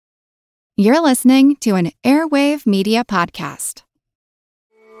You're listening to an Airwave Media Podcast.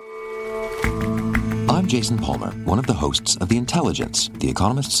 I'm Jason Palmer, one of the hosts of The Intelligence, The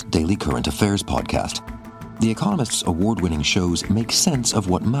Economist's daily current affairs podcast. The Economist's award-winning shows make sense of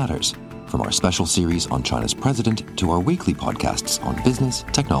what matters, from our special series on China's president to our weekly podcasts on business,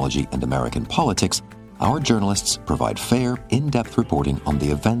 technology, and American politics. Our journalists provide fair, in-depth reporting on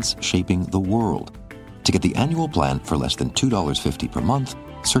the events shaping the world. To get the annual plan for less than $2.50 per month,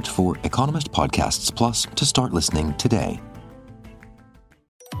 search for Economist Podcasts Plus to start listening today.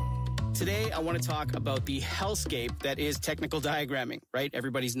 Today, I want to talk about the hellscape that is technical diagramming, right?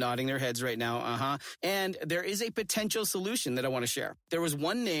 Everybody's nodding their heads right now, And there is a potential solution that I want to share. There was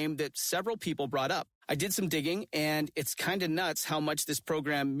one name that several people brought up. I did some digging, and it's kind of nuts how much this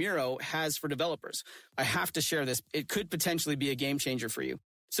program Miro has for developers. I have to share this. It could potentially be a game changer for you.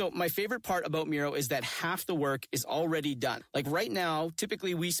 So my favorite part about Miro is that half the work is already done. Like right now,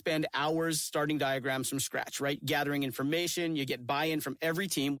 typically we spend hours starting diagrams from scratch, right? Gathering information, you get buy-in from every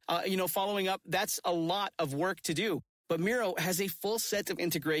team. Following up, that's a lot of work to do. But Miro has a full set of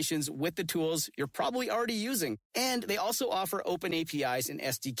integrations with the tools you're probably already using. And they also offer open APIs and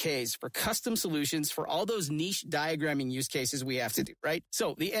SDKs for custom solutions for all those niche diagramming use cases we have to do, right?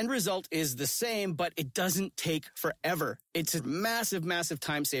 So the end result is the same, but it doesn't take forever. It's a massive, massive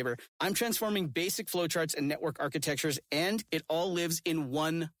time saver. I'm transforming basic flowcharts and network architectures, and it all lives in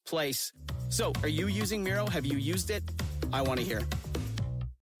one place. So are you using Miro? Have you used it? I want to hear.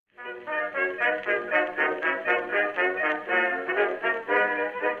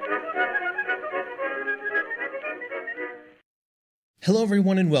 Hello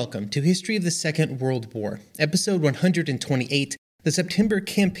everyone and welcome to History of the Second World War, episode 128, the September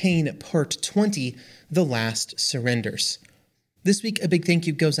Campaign Part 20, The Last Surrenders. This week, a big thank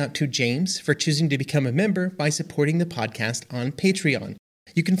you goes out to James for choosing to become a member by supporting the podcast on Patreon.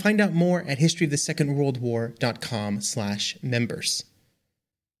 You can find out more at historyofthesecondworldwar.com/members.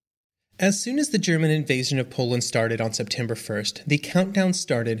 As soon as the German invasion of Poland started on September 1st, the countdown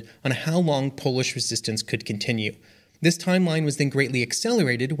started on how long Polish resistance could continue. This timeline was then greatly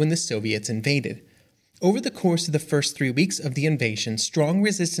accelerated when the Soviets invaded. Over the course of the first 3 weeks of the invasion, strong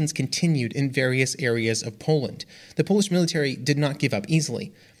resistance continued in various areas of Poland. The Polish military did not give up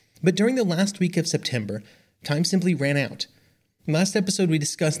easily. But during the last week of September, time simply ran out. Last episode, we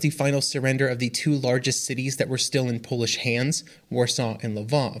discussed the final surrender of the two largest cities that were still in Polish hands, Warsaw and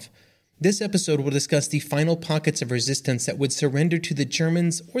Lvov. This episode will discuss the final pockets of resistance that would surrender to the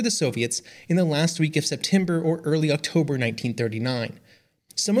Germans or the Soviets in the last week of September or early October 1939.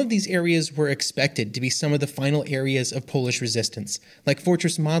 Some of these areas were expected to be some of the final areas of Polish resistance, like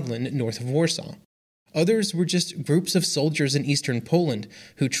Fortress Modlin north of Warsaw. Others were just groups of soldiers in eastern Poland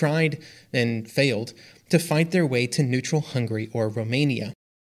who tried, and failed, to fight their way to neutral Hungary or Romania.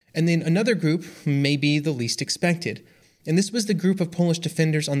 And then another group may be the least expected. And this was the group of Polish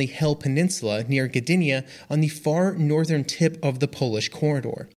defenders on the Hel Peninsula near Gdynia on the far northern tip of the Polish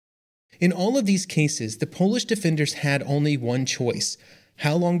corridor. In all of these cases, the Polish defenders had only one choice: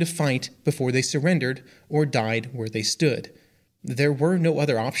 how long to fight before they surrendered or died where they stood. There were no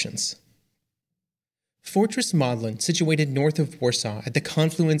other options. Fortress Modlin, situated north of Warsaw at the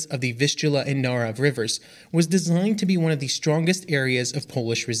confluence of the Vistula and Naraw rivers, was designed to be one of the strongest areas of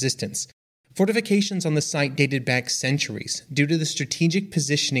Polish resistance. Fortifications on the site dated back centuries due to the strategic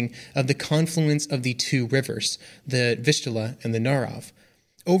positioning of the confluence of the two rivers, the Vistula and the Naraw.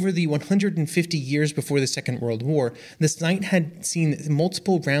 Over the 150 years before the Second World War, the site had seen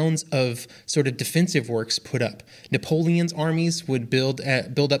multiple rounds of sort of defensive works put up. Napoleon's armies would build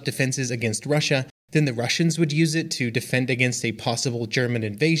up defenses against Russia, then the Russians would use it to defend against a possible German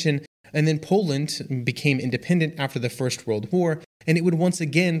invasion, and then Poland became independent after the First World War, and it would once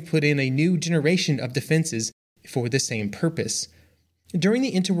again put in a new generation of defenses for the same purpose. During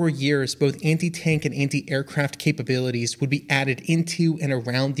the interwar years, both anti-tank and anti-aircraft capabilities would be added into and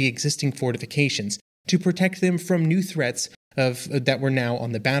around the existing fortifications to protect them from new threats that were now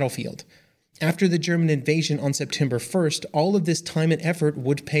on the battlefield. After the German invasion on September 1st, all of this time and effort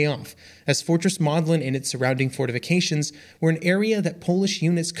would pay off, as Fortress Modlin and its surrounding fortifications were an area that Polish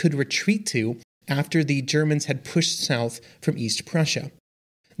units could retreat to after the Germans had pushed south from East Prussia.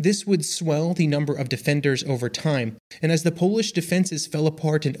 This would swell the number of defenders over time, and as the Polish defenses fell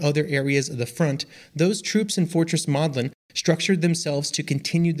apart in other areas of the front, those troops in Fortress Modlin structured themselves to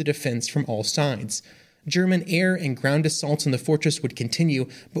continue the defense from all sides. German air and ground assaults on the fortress would continue,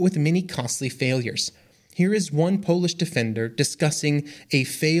 but with many costly failures. Here is one Polish defender discussing a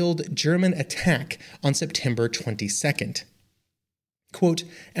failed German attack on September 22nd. Quote,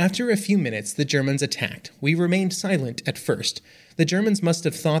 "After a few minutes, the Germans attacked. We remained silent at first. The Germans must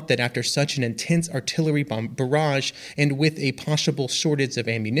have thought that after such an intense artillery barrage and with a possible shortage of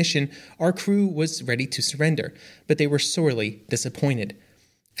ammunition, our crew was ready to surrender, but they were sorely disappointed.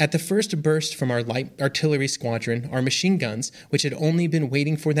 At the first burst from our light artillery squadron, our machine guns, which had only been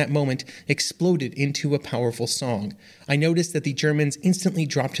waiting for that moment, exploded into a powerful song. I noticed that the Germans instantly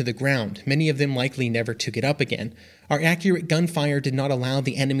dropped to the ground. Many of them likely never to get up again. Our accurate gunfire did not allow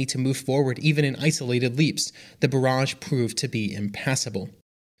the enemy to move forward even in isolated leaps. The barrage proved to be impassable."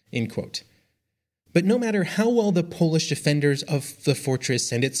 End quote. But no matter how well the Polish defenders of the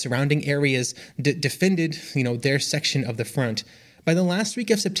fortress and its surrounding areas defended, their section of the front, by the last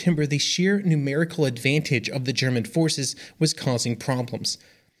week of September, the sheer numerical advantage of the German forces was causing problems.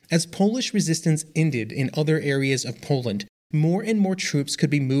 As Polish resistance ended in other areas of Poland, more and more troops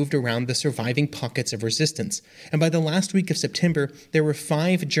could be moved around the surviving pockets of resistance, and by the last week of September, there were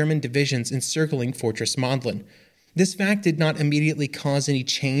 5 German divisions encircling Fortress Modlin. This fact did not immediately cause any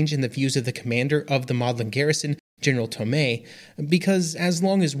change in the views of the commander of the Modlin garrison, General Tomé, because as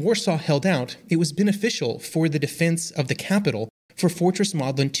long as Warsaw held out, it was beneficial for the defense of the capital for Fortress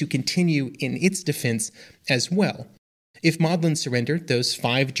Modlin to continue in its defense as well. If Modlin surrendered, those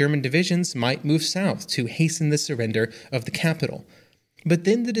 5 German divisions might move south to hasten the surrender of the capital. But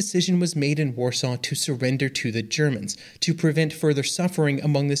then the decision was made in Warsaw to surrender to the Germans, to prevent further suffering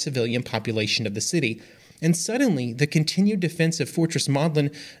among the civilian population of the city. And suddenly, the continued defense of Fortress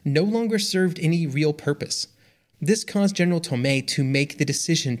Modlin no longer served any real purpose. This caused General Tomé to make the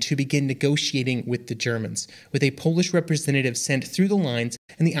decision to begin negotiating with the Germans, with a Polish representative sent through the lines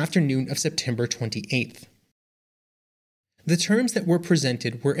in the afternoon of September 28th. The terms that were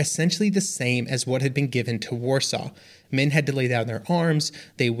presented were essentially the same as what had been given to Warsaw. Men had to lay down their arms,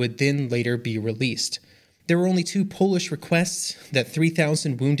 they would then later be released. There were only 2 Polish requests, that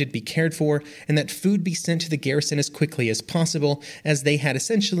 3,000 wounded be cared for, and that food be sent to the garrison as quickly as possible, as they had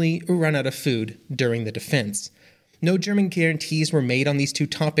essentially run out of food during the defense. No German guarantees were made on these 2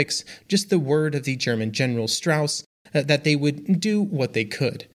 topics, just the word of the German General Strauss that they would do what they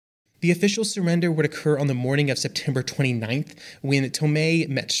could. The official surrender would occur on the morning of September 29th, when Tomé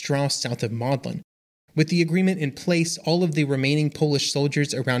met Strauss south of Modlin. With the agreement in place, all of the remaining Polish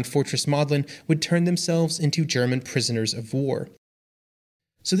soldiers around Fortress Modlin would turn themselves into German prisoners of war.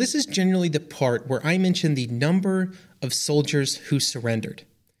 So this is generally the part where I mention the number of soldiers who surrendered.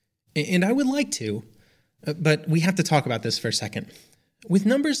 And I would like to, but we have to talk about this for a second. With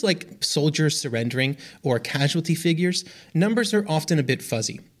numbers like soldiers surrendering or casualty figures, numbers are often a bit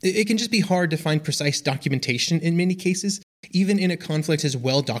fuzzy. It can just be hard to find precise documentation in many cases, even in a conflict as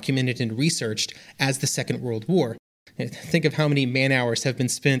well documented and researched as the Second World War. Think of how many man-hours have been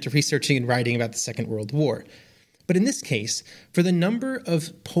spent researching and writing about the Second World War. But in this case, for the number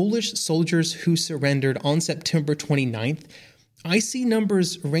of Polish soldiers who surrendered on September 29th, I see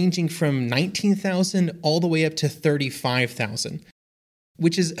numbers ranging from 19,000 all the way up to 35,000.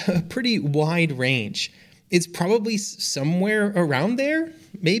 Which is a pretty wide range. It's probably somewhere around there,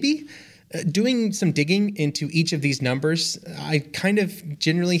 maybe? Doing some digging into each of these numbers, I kind of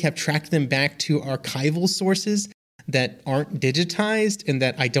generally have tracked them back to archival sources that aren't digitized and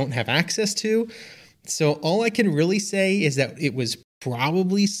that I don't have access to. So all I can really say is that it was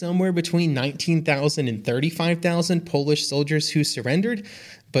probably somewhere between 19,000 and 35,000 Polish soldiers who surrendered,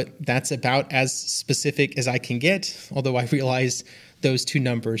 but that's about as specific as I can get, although I realize those 2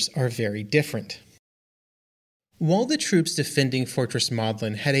 numbers are very different. While the troops defending Fortress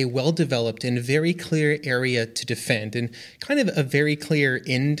Modlin had a well-developed and very clear area to defend and kind of a very clear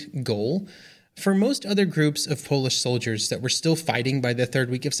end goal, for most other groups of Polish soldiers that were still fighting by the 3rd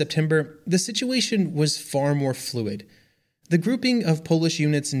week of September, the situation was far more fluid. The grouping of Polish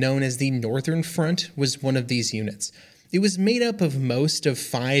units known as the Northern Front was one of these units. It was made up of most of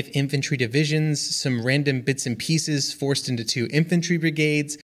 5 infantry divisions, some random bits and pieces forced into 2 infantry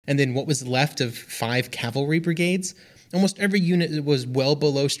brigades, and then what was left of 5 cavalry brigades. Almost every unit was well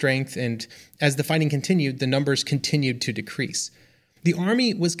below strength, and as the fighting continued, the numbers continued to decrease. The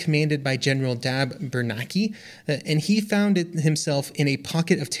army was commanded by General Dab Bernacki, and he found himself in a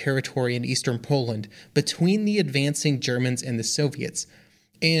pocket of territory in eastern Poland between the advancing Germans and the Soviets.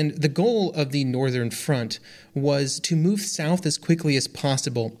 And the goal of the Northern Front was to move south as quickly as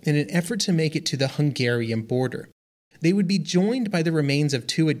possible in an effort to make it to the Hungarian border. They would be joined by the remains of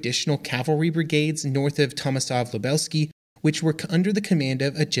 2 additional cavalry brigades north of Tomasław Lubelski, which were under the command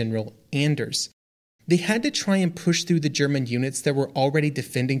of a General Anders. they had to try and push through the German units that were already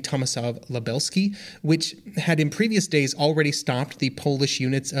defending Tomaszow-Lubelski, which had in previous days already stopped the Polish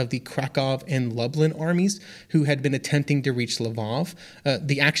units of the Krakow and Lublin armies who had been attempting to reach Lvov,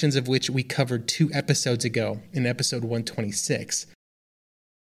 the actions of which we covered 2 episodes ago in episode 126.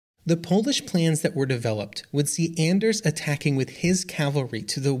 The Polish plans that were developed would see Anders attacking with his cavalry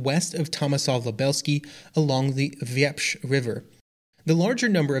to the west of Tomaszow-Lubelski along the Wieprz River. The larger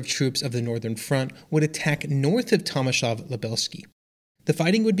number of troops of the Northern Front would attack north of Tomaszow-Lubelski. The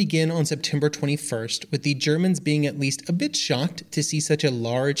fighting would begin on September 21st, with the Germans being at least a bit shocked to see such a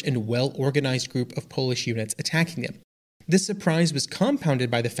large and well-organized group of Polish units attacking them. This surprise was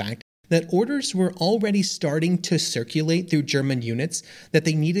compounded by the fact that orders were already starting to circulate through German units that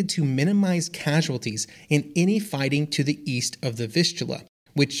they needed to minimize casualties in any fighting to the east of the Vistula,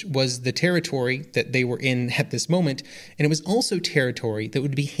 which was the territory that they were in at this moment, and it was also territory that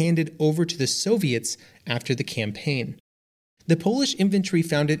would be handed over to the Soviets after the campaign. The Polish infantry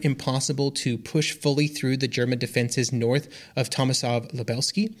found it impossible to push fully through the German defenses north of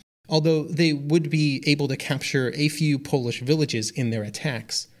Tomaszow-Lubelski, although they would be able to capture a few Polish villages in their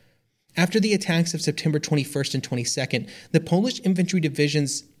attacks. After the attacks of September 21st and 22nd, the Polish infantry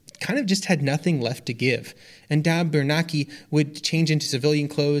divisions kind of just had nothing left to give, and Dab Bernacki would change into civilian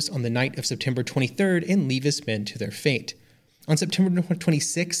clothes on the night of September 23rd and leave his men to their fate. On September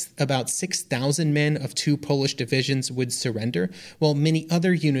 26th, about 6,000 men of 2 Polish divisions would surrender, while many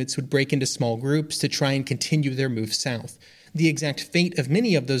other units would break into small groups to try and continue their move south. The exact fate of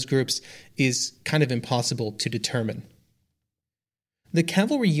many of those groups is kind of impossible to determine. The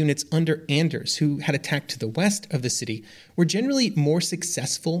cavalry units under Anders, who had attacked to the west of the city, were generally more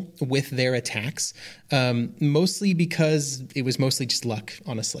successful with their attacks, mostly because it was mostly just luck,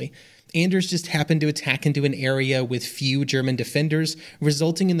 honestly. Anders just happened to attack into an area with few German defenders,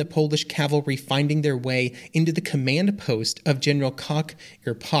 resulting in the Polish cavalry finding their way into the command post of General Koch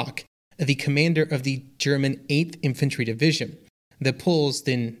Irpak, the commander of the German 8th Infantry Division. The Poles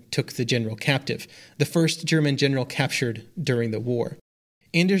then took the general captive, the first German general captured during the war.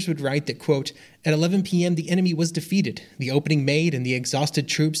 Anders would write that, quote, "At 11 p.m. the enemy was defeated, the opening made, and the exhausted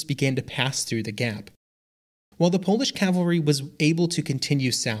troops began to pass through the gap." While the Polish cavalry was able to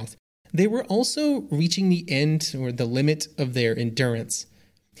continue south, they were also reaching the end or the limit of their endurance.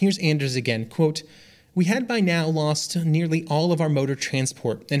 Here's Anders again, quote, "We had by now lost nearly all of our motor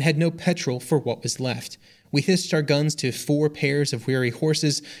transport and had no petrol for what was left. We hitched our guns to 4 pairs of weary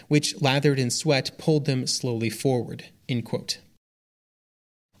horses, which, lathered in sweat, pulled them slowly forward." End quote.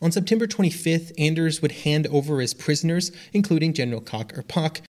 On September 25th, Anders would hand over his prisoners, including General Koch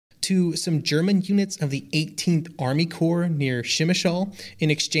Irpak, to some German units of the 18th Army Corps near Przemysl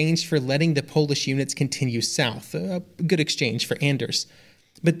in exchange for letting the Polish units continue south, a good exchange for Anders.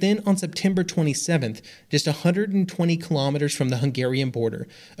 But then on September 27th, just 120 kilometers from the Hungarian border,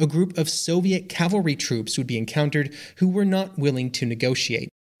 a group of Soviet cavalry troops would be encountered who were not willing to negotiate.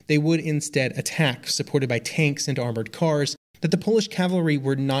 They would instead attack, supported by tanks and armored cars that the Polish cavalry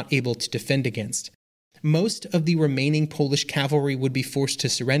were not able to defend against. Most of the remaining Polish cavalry would be forced to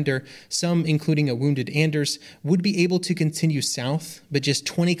surrender. Some, including a wounded Anders, would be able to continue south, but just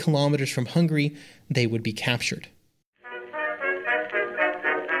 20 kilometers from Hungary, they would be captured.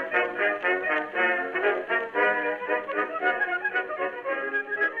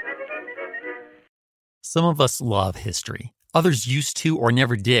 Some of us love history. Others used to or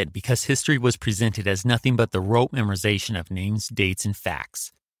never did because history was presented as nothing but the rote memorization of names, dates, and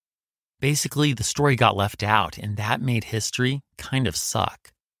facts. Basically, the story got left out, and that made history kind of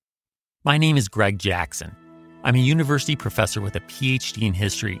suck. My name is Greg Jackson. I'm a university professor with a PhD in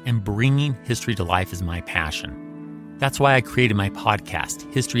history, and bringing history to life is my passion. That's why I created my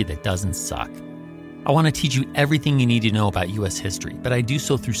podcast, History That Doesn't Suck. I want to teach you everything you need to know about U.S. history, but I do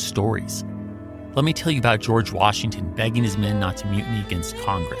so through stories. Let me tell you about George Washington begging his men not to mutiny against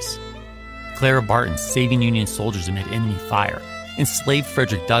Congress, Clara Barton saving Union soldiers amid enemy fire, enslaved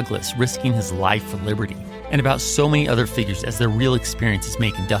Frederick Douglass risking his life for liberty, and about so many other figures as their real experiences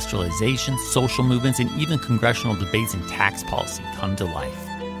make industrialization, social movements, and even congressional debates and tax policy come to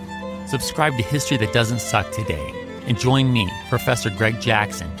life. Subscribe to History That Doesn't Suck today, and join me, Professor Greg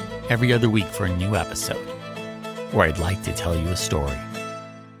Jackson, every other week for a new episode, where I'd like to tell you a story.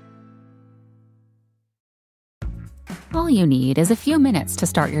 All you need is a few minutes to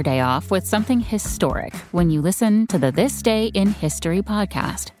start your day off with something historic when you listen to the This Day in History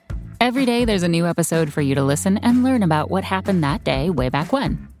podcast. Every day there's a new episode for you to listen and learn about what happened that day way back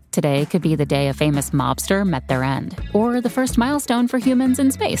when. Today could be the day a famous mobster met their end, or the first milestone for humans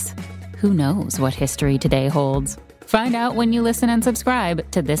in space. Who knows what history today holds? Find out when you listen and subscribe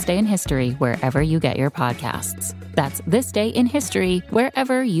to This Day in History wherever you get your podcasts. That's This Day in History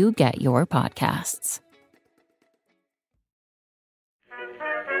wherever you get your podcasts.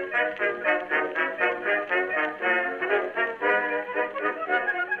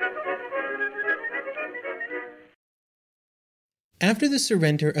 After the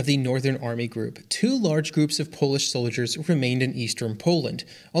surrender of the Northern Army Group, two large groups of Polish soldiers remained in eastern Poland,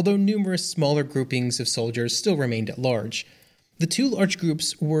 although numerous smaller groupings of soldiers still remained at large. The two large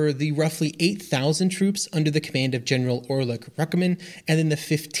groups were the roughly 8,000 troops under the command of General Orlik Ruckman and then the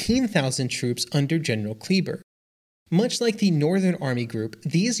 15,000 troops under General Kleber. Much like the Northern Army Group,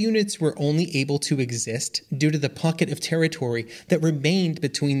 these units were only able to exist due to the pocket of territory that remained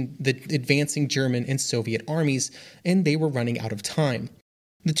between the advancing German and Soviet armies, and they were running out of time.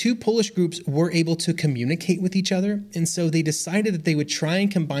 The two Polish groups were able to communicate with each other, and so they decided that they would try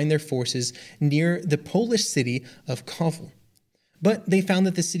and combine their forces near the Polish city of Kovel. But they found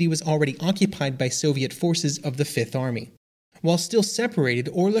that the city was already occupied by Soviet forces of the Fifth Army. While still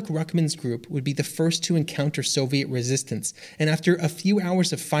separated, Orlik Ruckman's group would be the first to encounter Soviet resistance, and after a few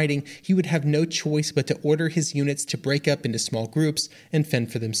hours of fighting, he would have no choice but to order his units to break up into small groups and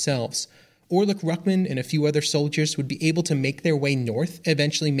fend for themselves. Orlik Ruckman and a few other soldiers would be able to make their way north,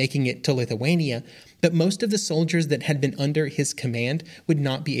 eventually making it to Lithuania, but most of the soldiers that had been under his command would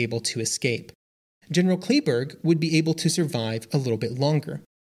not be able to escape. General Kleber would be able to survive a little bit longer.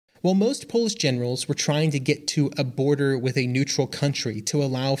 While most Polish generals were trying to get to a border with a neutral country to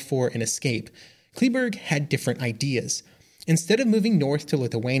allow for an escape, Kleber had different ideas. Instead of moving north to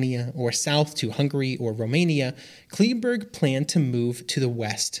Lithuania or south to Hungary or Romania, Kleber planned to move to the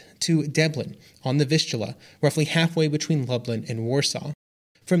west, to Deblin, on the Vistula, roughly halfway between Lublin and Warsaw.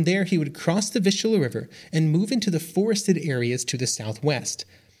 From there, he would cross the Vistula River and move into the forested areas to the southwest.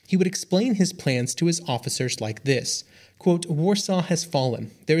 He would explain his plans to his officers like this. Quote, Warsaw has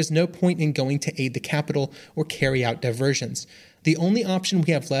fallen. There is no point in going to aid the capital or carry out diversions. The only option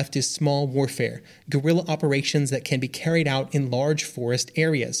we have left is small warfare, guerrilla operations that can be carried out in large forest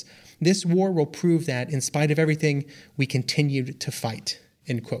areas. This war will prove that, in spite of everything, we continued to fight.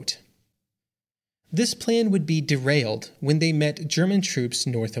 End quote. This plan would be derailed when they met German troops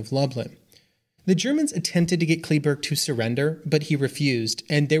north of Lublin. The Germans attempted to get Kleber to surrender, but he refused,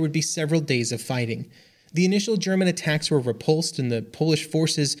 and there would be several days of fighting. The initial German attacks were repulsed, and the Polish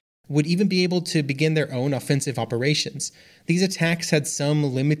forces would even be able to begin their own offensive operations. These attacks had some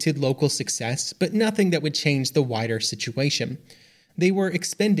limited local success, but nothing that would change the wider situation. They were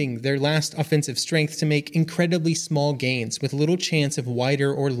expending their last offensive strength to make incredibly small gains with little chance of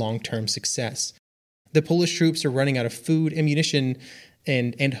wider or long-term success. The Polish troops are running out of food, ammunition,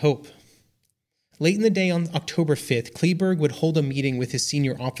 and hope. Late in the day on October 5th, Kleber would hold a meeting with his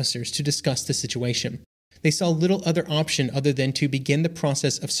senior officers to discuss the situation. They saw little other option other than to begin the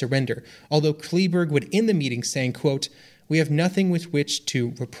process of surrender, although Kleber would end the meeting saying, quote, We have nothing with which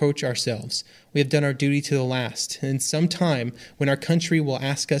to reproach ourselves. We have done our duty to the last, and some time, when our country will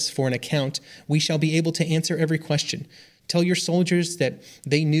ask us for an account, we shall be able to answer every question. Tell your soldiers that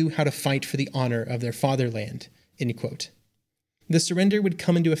they knew how to fight for the honor of their fatherland. End quote. The surrender would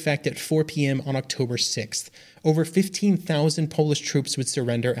come into effect at 4 p.m. on October 6th. Over 15,000 Polish troops would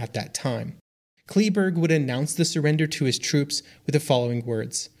surrender at that time. Kleber would announce the surrender to his troops with the following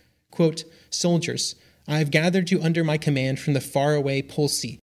words, quote, Soldiers, I have gathered you under my command from the faraway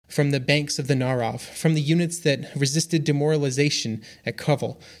Polsy, from the banks of the Narov, from the units that resisted demoralization at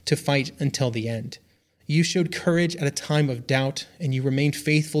Kovel to fight until the end. You showed courage at a time of doubt, and you remained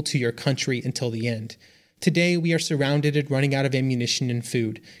faithful to your country until the end. Today we are surrounded and running out of ammunition and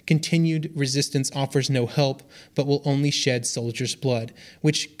food. Continued resistance offers no help, but will only shed soldiers' blood,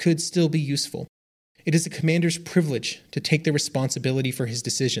 which could still be useful. It is a commander's privilege to take the responsibility for his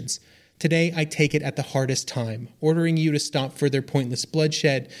decisions. Today I take it at the hardest time, ordering you to stop further pointless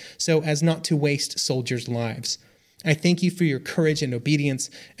bloodshed so as not to waste soldiers' lives. I thank you for your courage and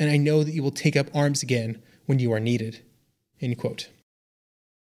obedience, and I know that you will take up arms again when you are needed. End quote.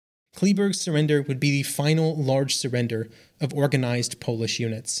 Kleber's surrender would be the final large surrender of organized Polish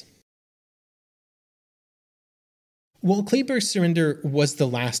units. While Kleber's surrender was the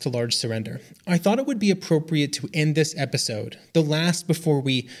last large surrender, I thought it would be appropriate to end this episode, the last before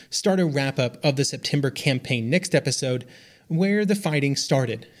we start a wrap-up of the September campaign next episode, where the fighting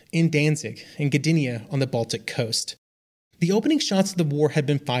started, in Danzig and Gdynia on the Baltic coast. The opening shots of the war had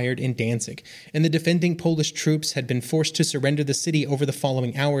been fired in Danzig, and the defending Polish troops had been forced to surrender the city over the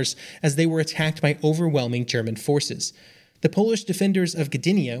following hours as they were attacked by overwhelming German forces. The Polish defenders of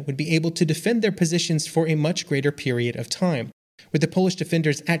Gdynia would be able to defend their positions for a much greater period of time. With the Polish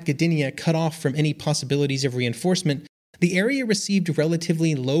defenders at Gdynia cut off from any possibilities of reinforcement, the area received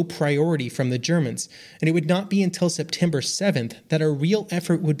relatively low priority from the Germans, and it would not be until September 7th that a real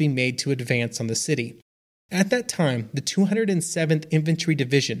effort would be made to advance on the city. At that time, the 207th Infantry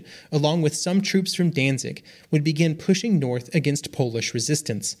Division, along with some troops from Danzig, would begin pushing north against Polish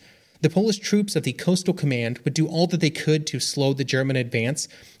resistance. The Polish troops of the Coastal Command would do all that they could to slow the German advance,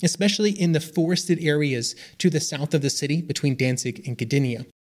 especially in the forested areas to the south of the city between Danzig and Gdynia.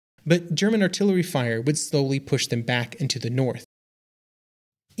 But German artillery fire would slowly push them back into the north.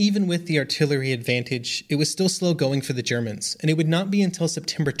 Even with the artillery advantage, it was still slow going for the Germans, and it would not be until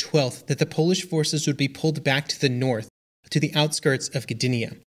September 12th that the Polish forces would be pulled back to the north, to the outskirts of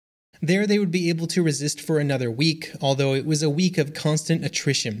Gdynia. There they would be able to resist for another week, although it was a week of constant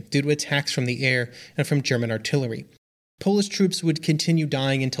attrition due to attacks from the air and from German artillery. Polish troops would continue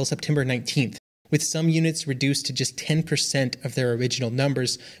dying until September 19th, with some units reduced to just 10% of their original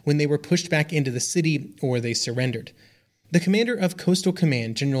numbers when they were pushed back into the city or they surrendered. The commander of Coastal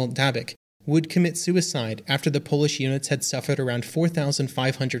Command, General Dabek, would commit suicide after the Polish units had suffered around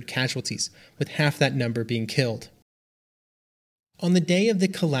 4,500 casualties, with half that number being killed. On the day of the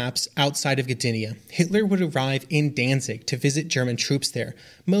collapse outside of Gdynia, Hitler would arrive in Danzig to visit German troops there,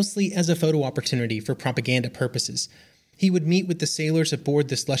 mostly as a photo opportunity for propaganda purposes. He would meet with the sailors aboard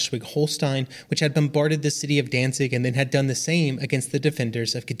the Schleswig-Holstein, which had bombarded the city of Danzig and then had done the same against the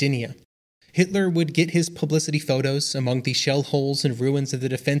defenders of Gdynia. Hitler would get his publicity photos among the shell holes and ruins of the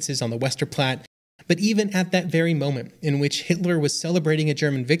defenses on the Westerplatte, but even at that very moment in which Hitler was celebrating a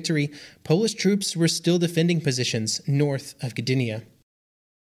German victory, Polish troops were still defending positions north of Gdynia.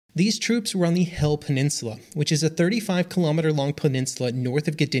 These troops were on the Hel Peninsula, which is a 35-kilometer-long peninsula north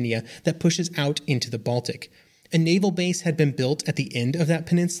of Gdynia that pushes out into the Baltic. A naval base had been built at the end of that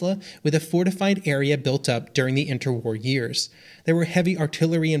peninsula, with a fortified area built up during the interwar years. There were heavy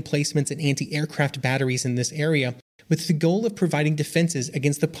artillery emplacements and anti-aircraft batteries in this area, with the goal of providing defenses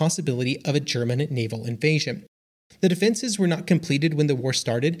against the possibility of a German naval invasion. The defenses were not completed when the war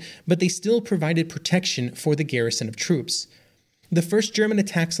started, but they still provided protection for the garrison of troops. The first German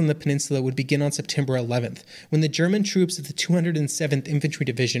attacks on the peninsula would begin on September 11th, when the German troops of the 207th Infantry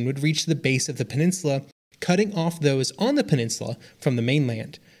Division would reach the base of the peninsula, cutting off those on the peninsula from the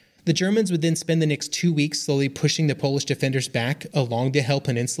mainland. The Germans would then spend the next 2 weeks slowly pushing the Polish defenders back along the Hel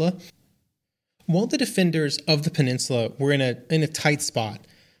Peninsula. While the defenders of the peninsula were in a tight spot,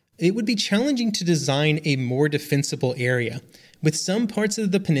 it would be challenging to design a more defensible area, with some parts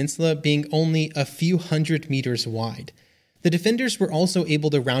of the peninsula being only a few hundred meters wide. The defenders were also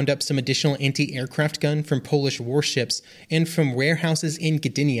able to round up some additional anti-aircraft gun from Polish warships and from warehouses in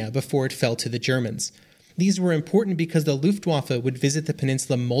Gdynia before it fell to the Germans. These were important because the Luftwaffe would visit the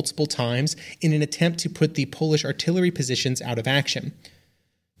peninsula multiple times in an attempt to put the Polish artillery positions out of action.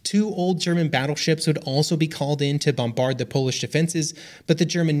 2 old German battleships would also be called in to bombard the Polish defenses, but the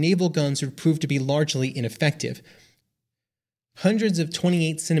German naval guns would prove to be largely ineffective. Hundreds of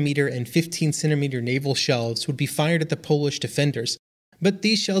 28-centimeter and 15-centimeter naval shells would be fired at the Polish defenders, but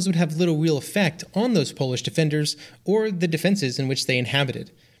these shells would have little real effect on those Polish defenders or the defenses in which they inhabited.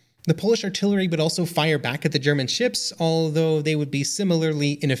 The Polish artillery would also fire back at the German ships, although they would be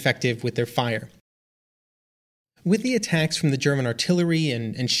similarly ineffective with their fire. With the attacks from the German artillery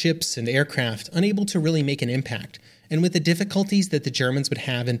and ships and aircraft unable to really make an impact, and with the difficulties that the Germans would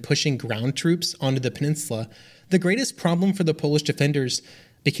have in pushing ground troops onto the peninsula, the greatest problem for the Polish defenders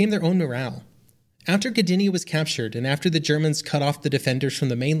became their own morale. After Gdynia was captured, and after the Germans cut off the defenders from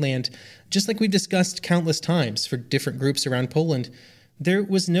the mainland, just like we've discussed countless times for different groups around Poland, there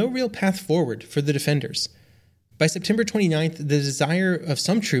was no real path forward for the defenders. By September 29th, the desire of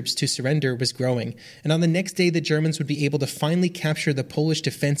some troops to surrender was growing, and on the next day the Germans would be able to finally capture the Polish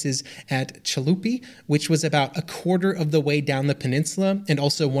defenses at Chalupy, which was about a quarter of the way down the peninsula and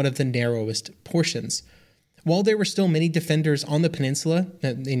also one of the narrowest portions. While there were still many defenders on the peninsula,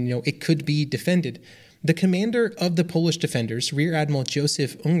 and it could be defended, the commander of the Polish defenders, Rear Admiral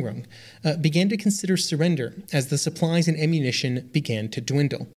Joseph Unrung, began to consider surrender as the supplies and ammunition began to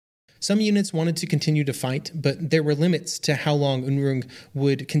dwindle. Some units wanted to continue to fight, but there were limits to how long Unrung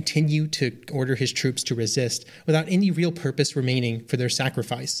would continue to order his troops to resist without any real purpose remaining for their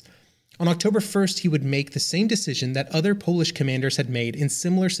sacrifice. On October 1st, he would make the same decision that other Polish commanders had made in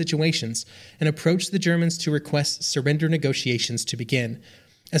similar situations and approach the Germans to request surrender negotiations to begin.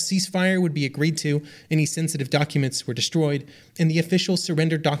 A ceasefire would be agreed to, any sensitive documents were destroyed, and the official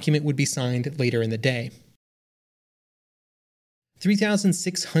surrender document would be signed later in the day.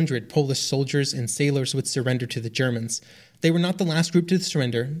 3,600 Polish soldiers and sailors would surrender to the Germans. They were not the last group to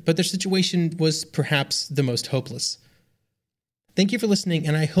surrender, but their situation was perhaps the most hopeless. Thank you for listening,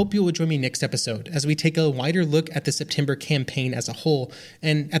 and I hope you will join me next episode as we take a wider look at the September campaign as a whole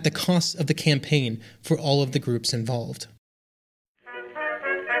and at the costs of the campaign for all of the groups involved.